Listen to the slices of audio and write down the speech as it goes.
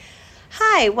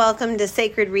Hi, welcome to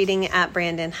Sacred Reading at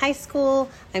Brandon High School.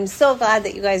 I'm so glad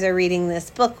that you guys are reading this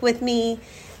book with me.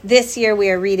 This year we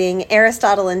are reading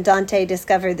Aristotle and Dante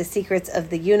Discover the Secrets of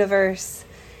the Universe,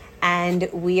 and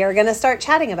we are going to start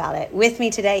chatting about it. With me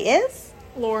today is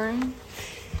Lauren.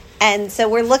 And so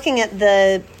we're looking at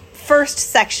the first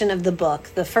section of the book,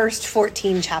 the first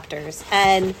 14 chapters,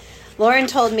 and Lauren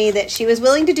told me that she was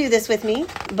willing to do this with me,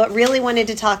 but really wanted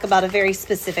to talk about a very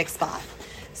specific spot.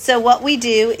 So what we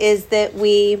do is that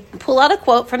we pull out a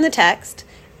quote from the text,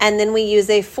 and then we use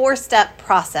a 4-step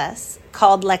process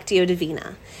called Lectio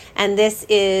Divina. And this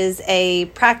is a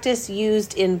practice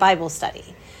used in Bible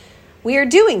study. We are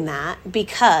doing that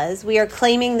because we are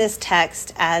claiming this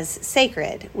text as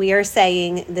sacred. We are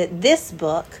saying that this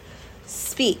book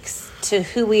speaks to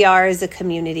who we are as a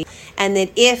community, and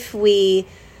that if we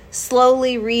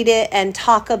slowly read it and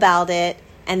talk about it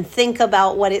and think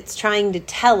about what it's trying to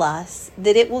tell us,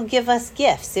 that it will give us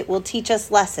gifts, it will teach us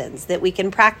lessons, that we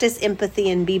can practice empathy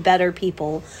and be better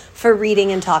people for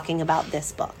reading and talking about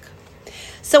this book.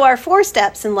 So our 4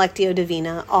 steps in Lectio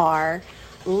Divina are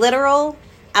literal,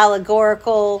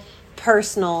 allegorical,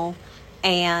 personal,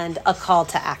 and a call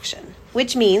to action,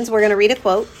 which means we're going to read a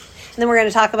quote, and then we're going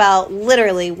to talk about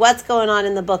literally what's going on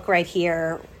in the book right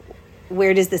here.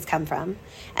 Where does this come from?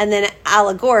 And then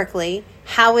allegorically,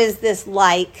 how is this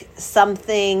like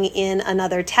something in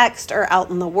another text or out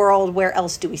in the world? Where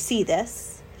else do we see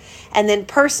this? And then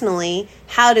personally,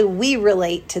 how do we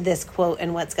relate to this quote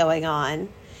and what's going on?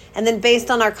 And then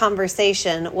based on our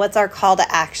conversation, what's our call to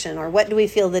action, or what do we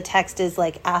feel the text is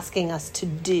like asking us to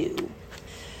do?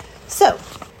 So,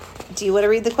 do you want to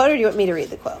read the quote or do you want me to read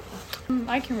the quote?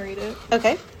 I can read it.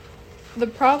 Okay. The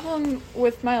problem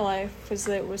with my life was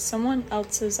that it was someone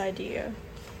else's idea.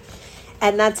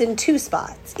 And that's in 2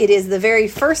 spots. It is the very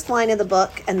first line of the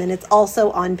book, and then it's also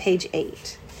on page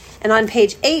 8. And on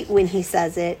page 8, when he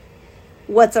says it,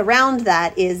 what's around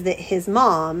that is that his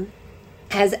mom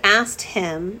has asked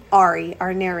him, Ari,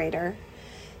 our narrator,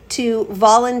 to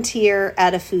volunteer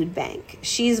at a food bank.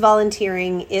 She's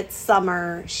volunteering. It's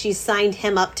summer. She's signed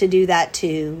him up to do that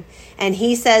too. And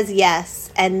he says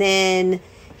yes. And then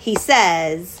he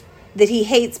says that he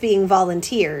hates being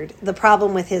volunteered. The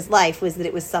problem with his life was that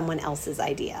it was someone else's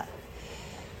idea.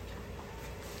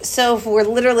 So if we're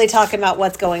literally talking about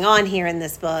what's going on here in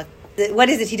this book, what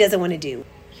is it he doesn't want to do?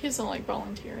 He doesn't like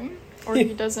volunteering, or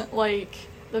he doesn't like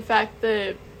the fact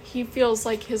that he feels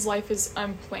like his life is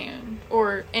unplanned,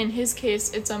 or in his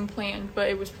case, it's unplanned, but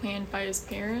it was planned by his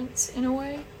parents in a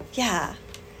way. Yeah.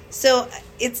 So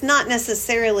it's not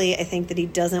necessarily, I think, that he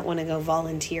doesn't want to go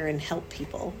volunteer and help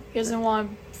people. He doesn't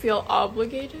want to feel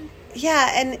obligated.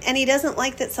 Yeah, and he doesn't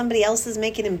like that somebody else is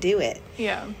making him do it.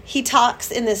 Yeah. He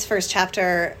talks in this first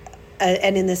chapter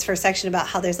and in this first section about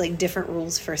how there's like different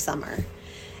rules for summer.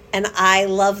 And I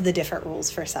love the different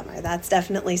rules for summer. That's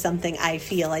definitely something I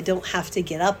feel. I don't have to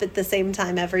get up at the same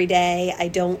time every day. I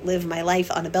don't live my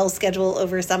life on a bell schedule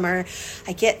over summer.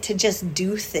 I get to just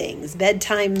do things.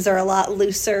 Bedtimes are a lot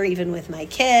looser, even with my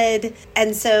kid.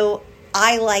 And so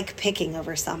I like picking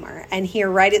over summer. And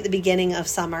here, right at the beginning of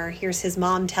summer, here's his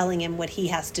mom telling him what he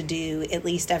has to do at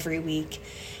least every week.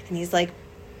 And he's like,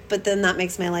 but then that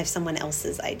makes my life someone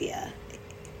else's idea.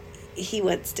 He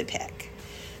wants to pick.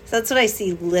 So that's what I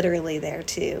see literally there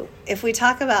too. If we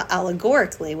talk about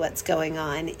allegorically what's going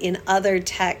on in other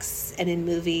texts and in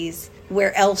movies,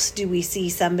 where else do we see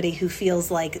somebody who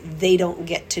feels like they don't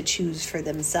get to choose for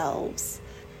themselves?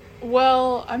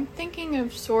 Well, I'm thinking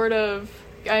of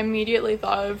I immediately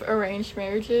thought of arranged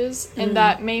marriages, and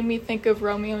that made me think of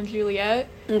Romeo and Juliet,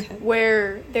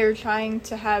 where they're trying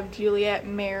to have Juliet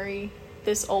marry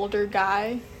this older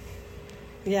guy.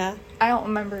 Yeah. I don't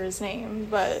remember his name,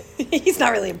 but he's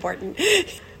not really important.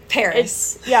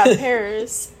 Paris.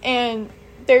 Paris. And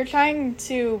they're trying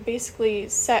to basically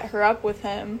set her up with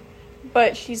him,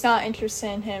 but she's not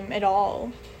interested in him at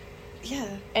all.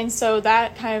 Yeah. And so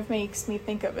that kind of makes me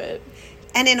think of it.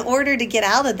 And in order to get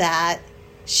out of that,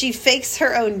 she fakes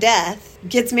her own death,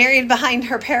 gets married behind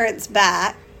her parents'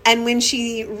 back, and when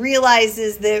she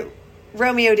realizes that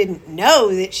Romeo didn't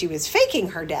know that she was faking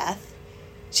her death,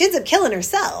 she ends up killing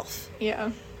herself.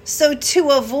 Yeah. So to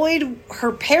avoid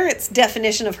her parents'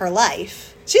 definition of her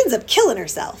life, she ends up killing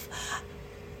herself.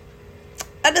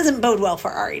 That doesn't bode well for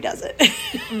Ari, does it?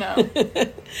 No.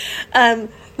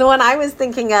 The one I was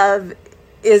thinking of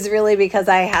is really because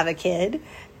I have a kid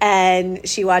and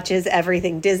she watches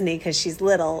everything Disney because she's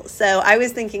little. So I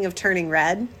was thinking of Turning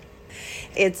Red.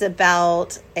 It's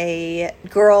about a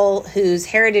girl whose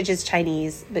heritage is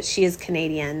Chinese, but she is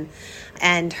Canadian.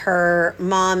 And her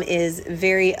mom is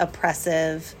very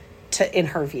oppressive in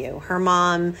her view. Her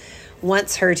mom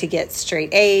wants her to get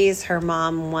straight A's. Her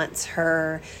mom wants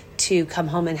her to come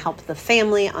home and help the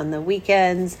family on the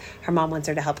weekends. Her mom wants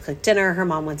her to help cook dinner. Her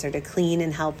mom wants her to clean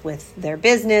and help with their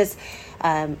business.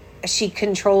 She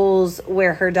controls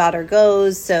where her daughter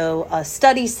goes. So a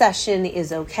study session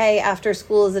is okay after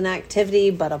school as an activity,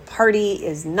 but a party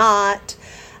is not.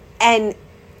 And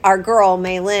our girl,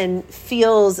 Maylin,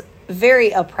 feels very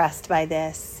oppressed by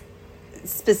this.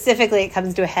 Specifically, it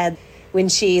comes to a head when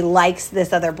she likes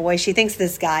this other boy. She thinks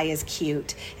this guy is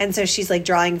cute. And so she's like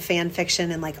drawing fan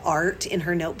fiction and like art in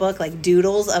her notebook, like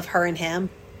doodles of her and him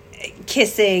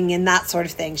kissing and that sort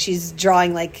of thing. She's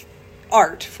drawing like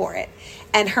art for it.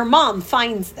 And her mom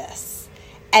finds this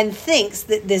and thinks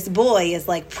that this boy is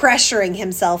like pressuring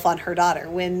himself on her daughter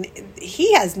when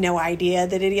he has no idea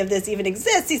that any of this even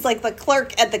exists. He's like the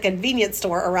clerk at the convenience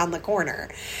store around the corner.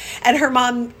 And her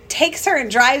mom takes her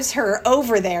and drives her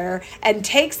over there and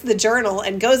takes the journal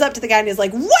and goes up to the guy and is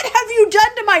like, "What have you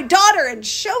done to my daughter?" and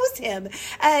shows him.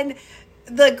 And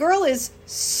the girl is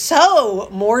so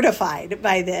mortified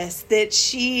by this that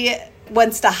she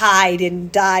wants to hide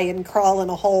and die and crawl in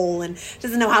a hole and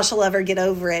doesn't know how she'll ever get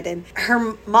over it. And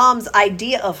her mom's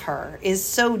idea of her is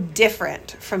so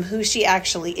different from who she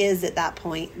actually is at that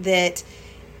point that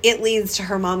it leads to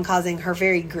her mom causing her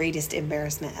very greatest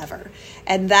embarrassment ever.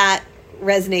 And that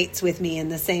resonates with me in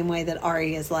the same way that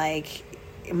Ari is like,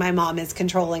 my mom is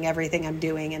controlling everything I'm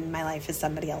doing and my life is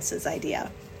somebody else's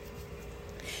idea.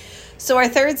 So our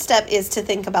third step is to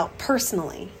think about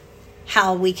personally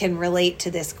how we can relate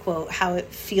to this quote, how it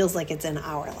feels like it's in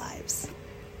our lives.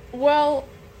 Well,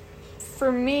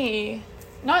 for me,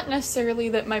 not necessarily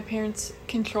that my parents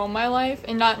control my life,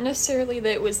 and not necessarily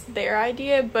that it was their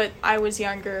idea, but I was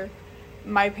younger.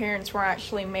 My parents weren't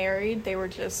actually married. They were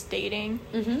just dating.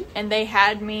 Mm-hmm. And they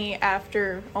had me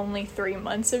after only 3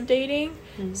 months of dating.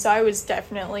 Mm-hmm. So I was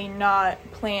definitely not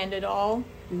planned at all.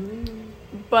 Mm-hmm.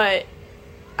 But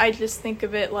I just think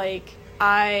of it like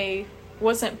I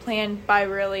wasn't planned by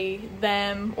really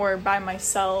them or by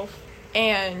myself.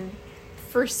 And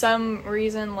for some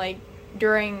reason, like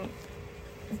during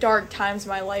dark times in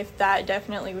my life, that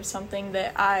definitely was something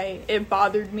that it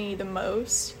bothered me the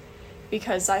most,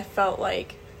 because I felt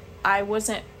like I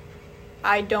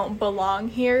don't belong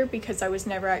here because I was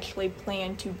never actually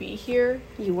planned to be here.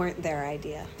 You weren't their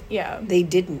idea. Yeah. They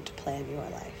didn't plan your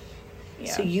life.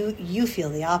 Yeah. So you feel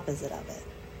the opposite of it.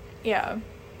 Yeah.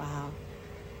 Wow.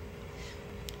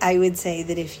 I would say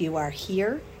that if you are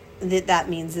here, that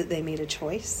means that they made a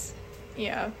choice.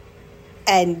 Yeah.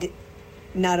 And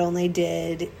not only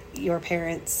did your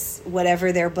parents,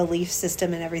 whatever their belief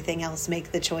system and everything else,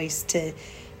 make the choice to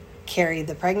carry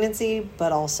the pregnancy,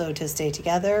 but also to stay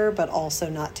together, but also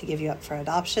not to give you up for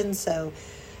adoption. So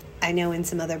I know in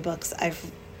some other books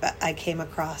I came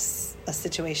across a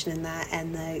situation in that,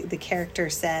 and the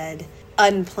character said,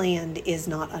 unplanned is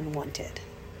not unwanted.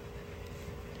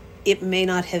 It may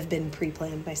not have been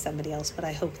pre-planned by somebody else, but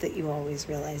I hope that you always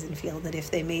realize and feel that if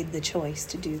they made the choice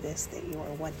to do this, that you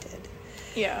are wanted.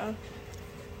 Yeah.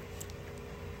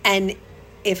 And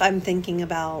if I'm thinking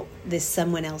about this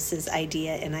someone else's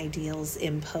idea and ideals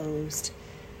imposed,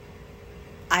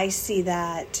 I see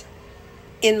that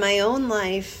in my own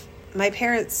life, my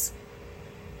parents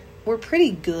were pretty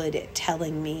good at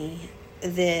telling me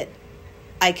that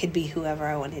I could be whoever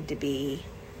I wanted to be.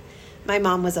 My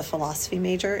mom was a philosophy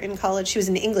major in college. She was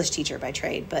an English teacher by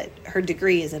trade, but her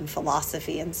degree is in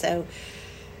philosophy. And so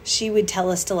she would tell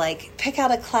us to like pick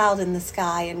out a cloud in the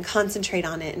sky and concentrate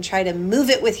on it and try to move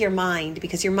it with your mind,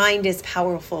 because your mind is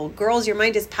powerful. Girls, your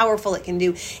mind is powerful. It can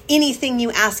do anything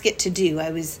you ask it to do. I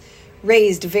was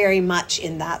raised very much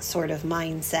in that sort of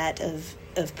mindset of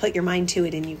put your mind to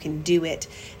it and you can do it.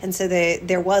 And so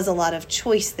there was a lot of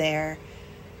choice there.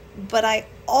 But I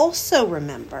also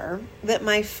remember that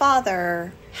my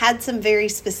father had some very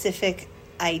specific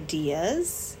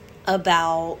ideas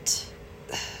about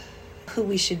who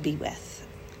we should be with.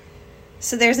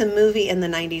 So there's a movie in the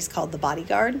 90s called The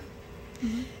Bodyguard.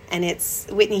 Mm-hmm. And it's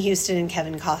Whitney Houston and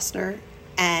Kevin Costner.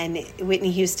 And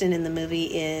Whitney Houston in the movie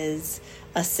is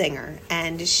a singer,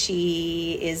 and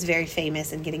she is very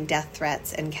famous and getting death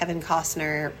threats, and Kevin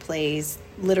Costner plays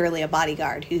literally a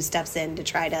bodyguard who steps in to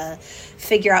try to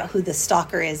figure out who the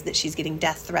stalker is that she's getting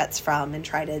death threats from and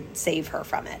try to save her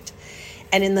from it.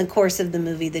 And in the course of the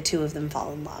movie, the two of them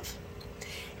fall in love,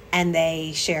 and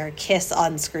they share a kiss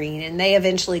on screen, and they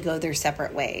eventually go their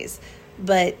separate ways.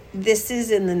 But this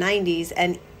is in the 90s,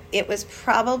 and it was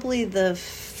probably the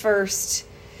first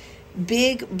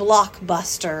big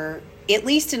blockbuster, at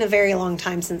least in a very long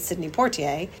time since Sidney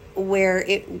Poitier, where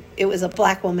it was a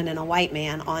black woman and a white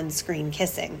man on screen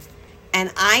kissing.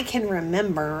 And I can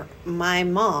remember my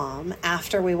mom,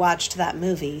 after we watched that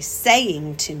movie,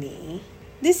 saying to me,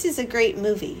 "This is a great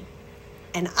movie,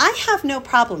 and I have no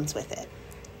problems with it.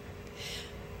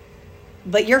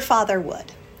 But your father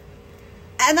would."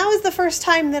 And that was the first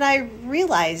time that I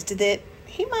realized that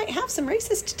he might have some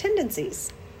racist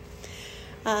tendencies.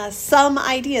 Some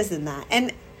ideas in that.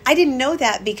 And I didn't know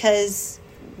that because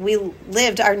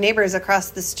our neighbors across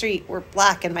the street were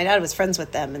black and my dad was friends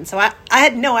with them. And so I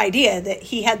had no idea that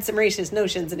he had some racist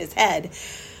notions in his head.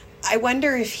 I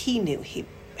wonder if he knew he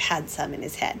had some in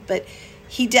his head. But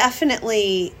he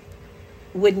definitely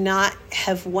would not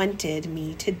have wanted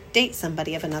me to date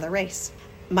somebody of another race.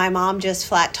 My mom just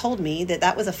flat told me that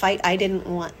that was a fight I didn't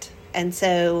want. And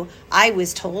so I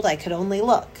was told I could only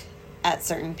look at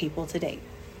certain people to date.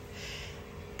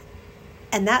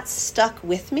 And that stuck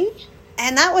with me.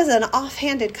 And that was an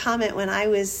offhanded comment when I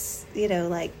was,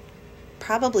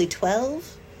 probably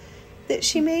 12 that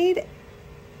she made.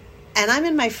 And I'm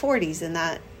in my 40s, and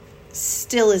that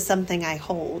still is something I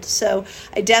hold. So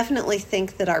I definitely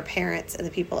think that our parents and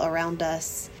the people around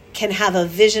us can have a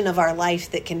vision of our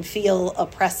life that can feel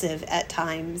oppressive at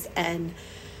times. And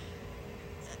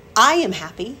I am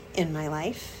happy in my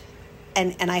life.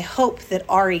 And I hope that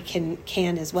Ari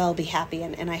can as well be happy.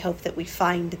 And I hope that we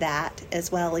find that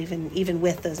as well, even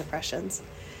with those oppressions.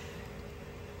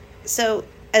 So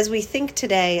as we think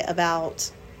today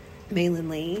about Maylin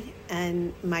Lee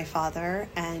and my father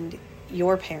and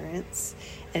your parents,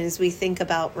 and as we think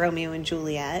about Romeo and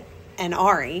Juliet and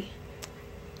Ari,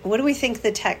 what do we think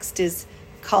the text is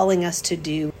calling us to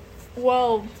do?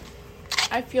 Well,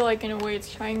 I feel like in a way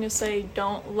it's trying to say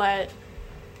don't let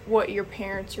what your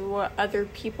parents or what other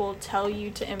people tell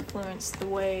you to influence the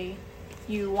way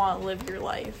you want to live your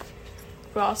life.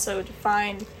 But also to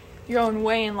find your own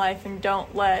way in life and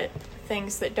don't let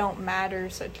things that don't matter,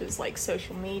 such as like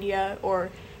social media or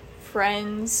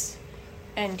friends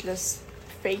and just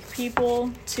fake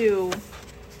people, to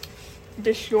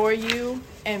destroy you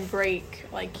and break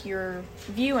like your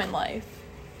view in life.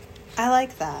 I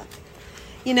like that.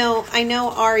 I know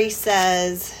Ari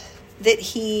says that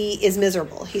he is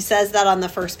miserable. He says that on the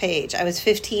first page. I was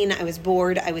 15, I was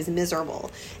bored, I was miserable.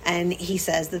 And he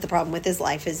says that the problem with his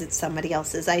life is it's somebody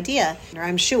else's idea.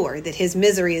 I'm sure that his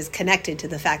misery is connected to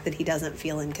the fact that he doesn't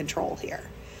feel in control here.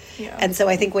 Yeah. And so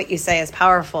I think what you say is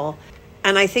powerful.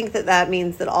 And I think that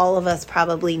means that all of us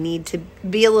probably need to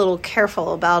be a little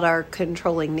careful about our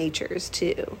controlling natures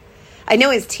too. I know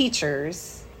as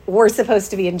teachers, we're supposed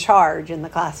to be in charge in the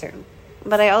classroom.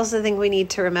 But I also think we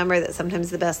need to remember that sometimes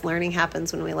the best learning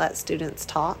happens when we let students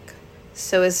talk.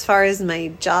 So as far as my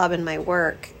job and my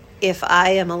work, if I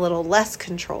am a little less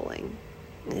controlling,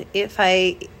 if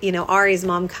Ari's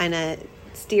mom kind of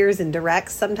steers and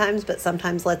directs sometimes, but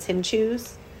sometimes lets him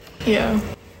choose. Yeah.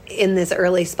 In this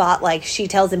early spot, like she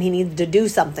tells him he needs to do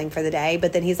something for the day,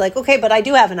 but then he's like, okay, but I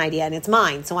do have an idea and it's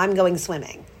mine, so I'm going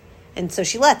swimming. And so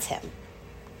she lets him,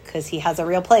 because he has a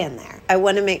real plan there. I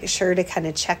want to make sure to kind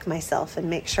of check myself and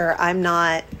make sure I'm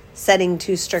not setting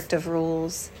too strict of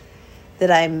rules, that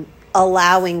I'm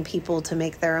allowing people to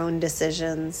make their own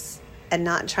decisions and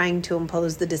not trying to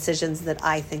impose the decisions that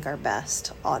I think are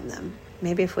best on them.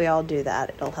 Maybe if we all do that,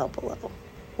 it'll help a little.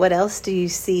 What else do you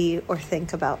see or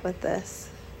think about with this?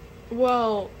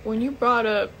 Well, when you brought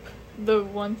up the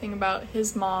one thing about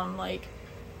his mom, like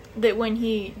that when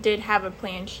he did have a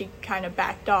plan, she kind of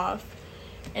backed off.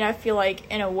 And I feel like,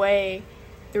 in a way,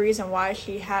 the reason why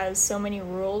she has so many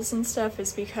rules and stuff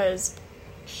is because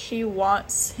she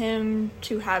wants him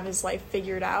to have his life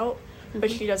figured out,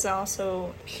 but she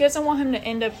doesn't want him to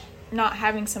end up not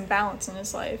having some balance in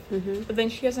his life. But then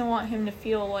she doesn't want him to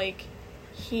feel like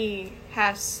he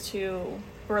has to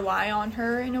rely on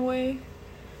her in a way.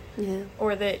 Yeah.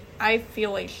 Or that I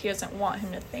feel like she doesn't want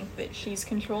him to think that she's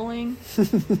controlling.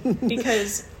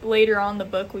 Because later on in the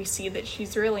book we see that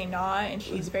she's really not, and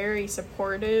she's very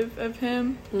supportive of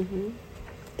him.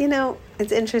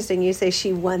 It's interesting you say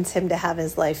she wants him to have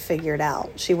his life figured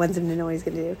out. She wants him to know what he's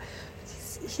going to do.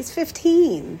 He's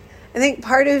 15. I think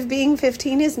part of being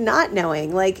 15 is not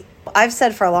knowing. Like I've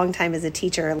said for a long time as a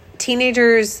teacher,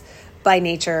 teenagers by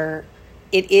nature,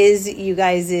 it is you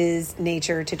guys'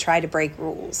 nature to try to break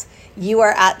rules. You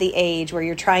are at the age where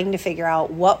you're trying to figure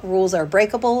out what rules are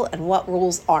breakable and what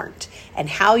rules aren't, and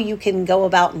how you can go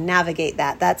about and navigate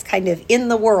that. That's kind of in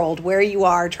the world where you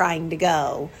are trying to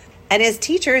go. And as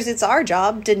teachers, it's our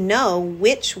job to know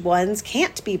which ones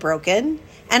can't be broken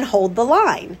and hold the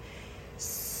line.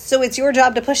 So it's your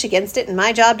job to push against it and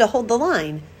my job to hold the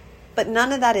line. But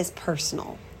none of that is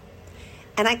personal.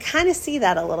 And I kind of see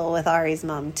that a little with Ari's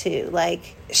mom, too.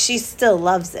 Like, she still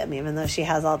loves him, even though she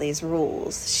has all these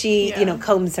rules. She,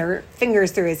 combs her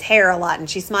fingers through his hair a lot, and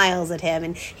she smiles at him.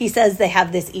 And he says they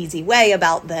have this easy way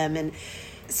about them. And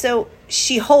so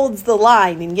she holds the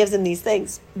line and gives him these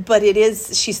things. But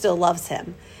she still loves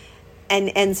him.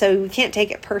 And so we can't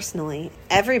take it personally.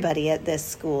 Everybody at this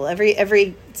school,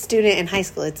 every student in high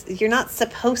school, you're not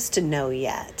supposed to know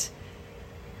yet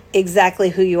exactly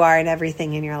who you are and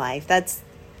everything in your life. That's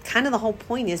kind of the whole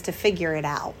point, is to figure it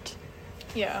out.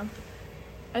 Yeah.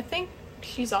 I think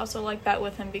she's also like that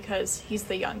with him because he's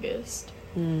the youngest.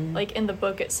 Like in the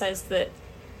book it says that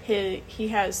he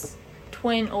has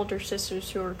twin older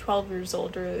sisters who are 12 years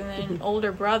older, and then an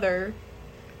older brother,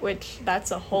 which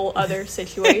that's a whole other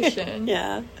situation.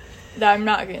 Yeah. That I'm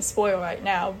not going to spoil right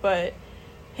now, but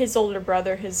his older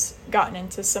brother has gotten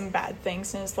into some bad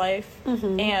things in his life.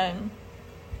 And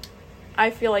I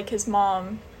feel like his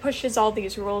mom pushes all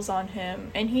these rules on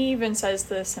him, and he even says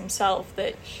this himself,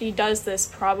 that she does this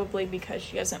probably because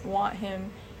she doesn't want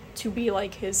him to be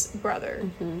like his brother.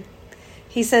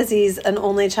 He says he's an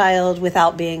only child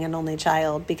without being an only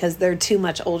child because they're too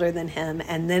much older than him.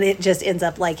 And then it just ends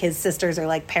up like his sisters are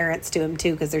like parents to him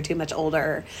too because they're too much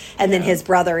older. And then his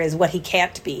brother is what he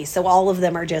can't be. So all of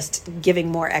them are just giving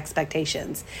more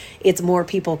expectations. It's more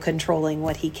people controlling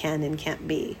what he can and can't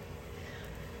be.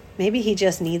 Maybe he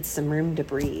just needs some room to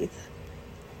breathe.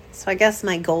 So I guess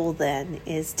my goal then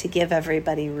is to give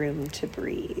everybody room to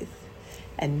breathe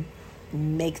and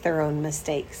make their own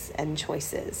mistakes and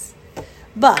choices.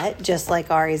 But just like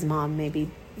Ari's mom,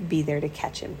 maybe be there to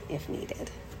catch him if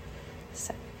needed.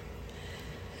 So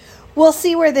we'll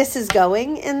see where this is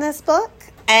going in this book.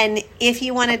 And if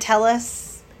you want to tell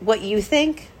us what you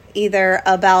think, either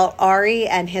about Ari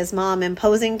and his mom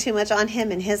imposing too much on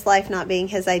him and his life not being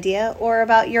his idea, or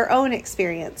about your own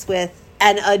experience with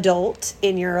an adult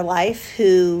in your life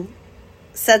who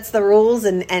sets the rules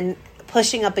and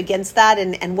pushing up against that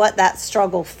and what that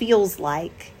struggle feels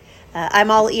like.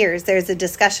 I'm all ears. There's a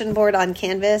discussion board on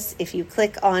Canvas. If you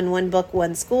click on One Book,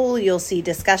 One School, you'll see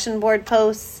discussion board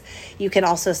posts. You can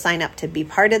also sign up to be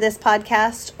part of this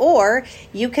podcast, or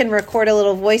you can record a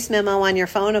little voice memo on your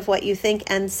phone of what you think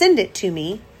and send it to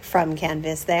me from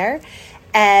Canvas there.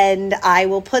 And I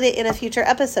will put it in a future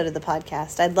episode of the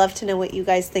podcast. I'd love to know what you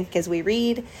guys think as we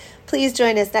read. Please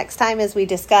join us next time as we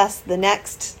discuss the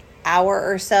next hour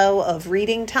or so of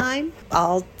reading time.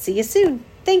 I'll see you soon.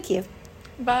 Thank you.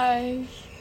 Bye.